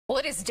Well,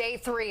 it is day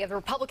 3 of the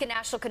Republican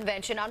National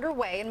Convention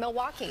underway in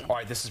Milwaukee. All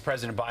right, this is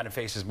President Biden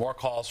faces more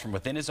calls from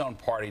within his own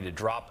party to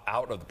drop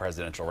out of the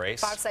presidential race.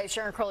 Fox 8's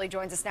Sharon Crowley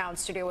joins us now in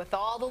studio with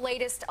all the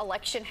latest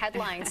election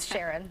headlines.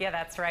 Sharon. Yeah,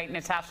 that's right,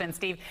 Natasha and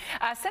Steve.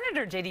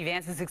 Senator J.D.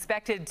 Vance is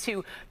expected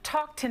to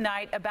talk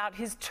tonight about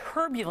his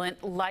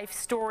turbulent life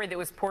story that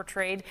was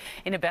portrayed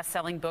in a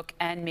best-selling book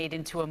and made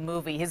into a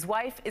movie. His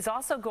wife is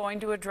also going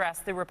to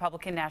address the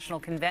Republican National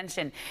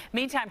Convention.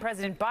 Meantime,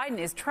 President Biden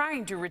is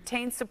trying to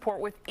retain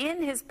support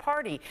within his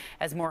party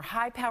as more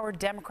high-powered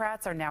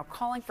Democrats are now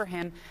calling for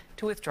him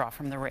to withdraw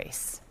from the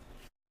race.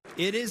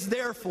 It is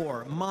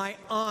therefore my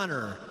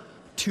honor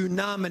to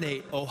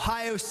nominate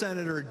Ohio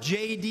Senator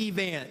J.D.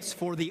 Vance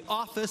for the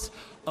office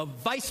of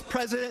Vice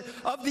President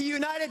of the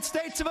United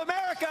States of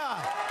America.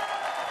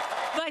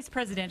 Vice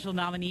presidential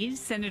nominee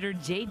Senator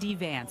J.D.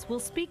 Vance will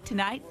speak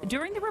tonight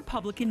during the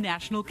Republican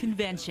National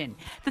Convention.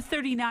 The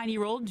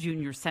 39-year-old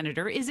junior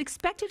senator is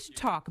expected to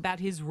talk about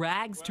his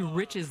rags to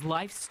riches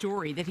life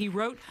story that he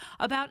wrote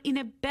about in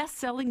a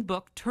best-selling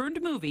book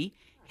turned movie,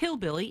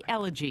 Hillbilly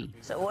Elegy.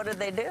 So what did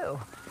they do?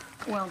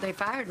 Well, they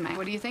fired me.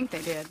 What do you think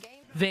they did?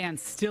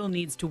 Vance still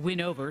needs to win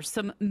over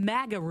some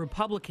MAGA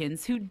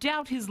Republicans who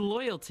doubt his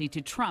loyalty to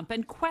Trump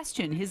and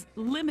question his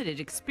limited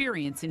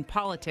experience in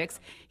politics.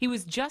 He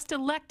was just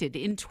elected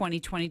in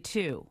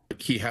 2022.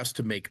 He has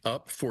to make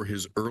up for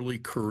his early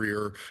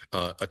career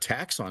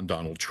attacks on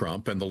Donald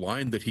Trump, and the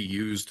line that he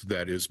used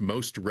that is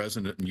most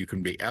resonant and you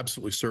can be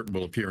absolutely certain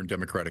will appear in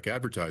Democratic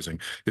advertising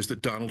is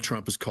that Donald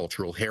Trump is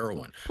cultural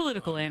heroin.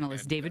 Political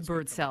analyst David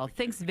Birdsell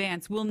thinks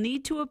Vance will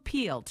need to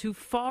appeal to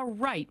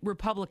far-right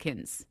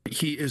Republicans.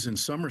 He is in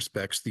some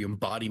respects the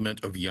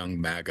embodiment of young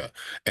MAGA,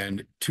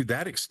 and to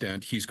that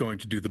extent he's going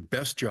to do the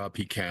best job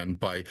he can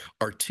by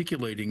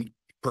articulating,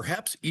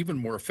 perhaps even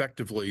more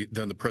effectively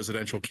than the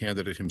presidential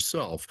candidate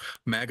himself,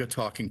 MAGA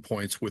talking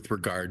points with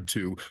regard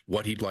to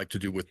what he'd like to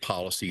do with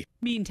policy.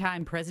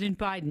 Meantime, President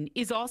Biden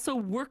is also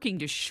working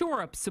to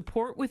shore up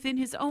support within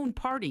his own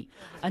party.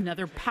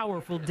 Another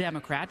powerful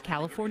Democrat,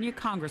 California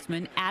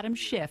Congressman Adam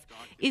Schiff,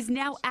 is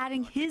now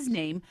adding his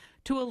name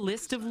to a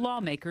list of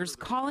lawmakers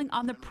calling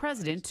on the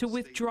president to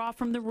withdraw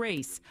from the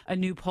race. A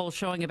new poll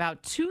showing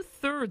about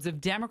 2/3 of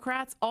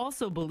Democrats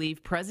also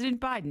believe President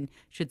Biden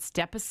should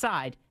step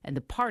aside and the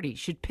party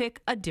should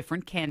pick a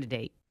different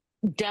candidate.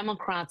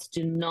 Democrats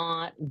do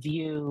not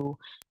view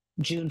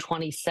the June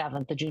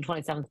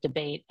 27th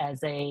debate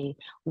as a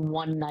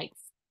one-night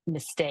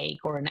mistake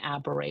or an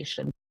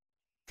aberration.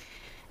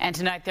 And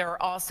tonight there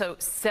are also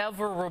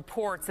several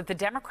reports that the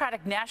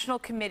Democratic National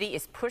Committee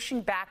is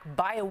pushing back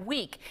by a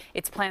week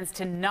its plans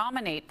to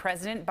nominate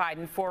President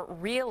Biden for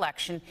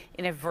re-election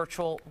in a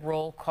virtual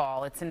roll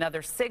call. It's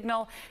another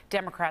signal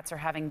Democrats are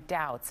having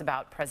doubts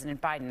about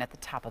President Biden at the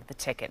top of the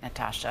ticket.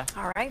 Natasha.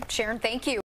 All right, Sharon, thank you.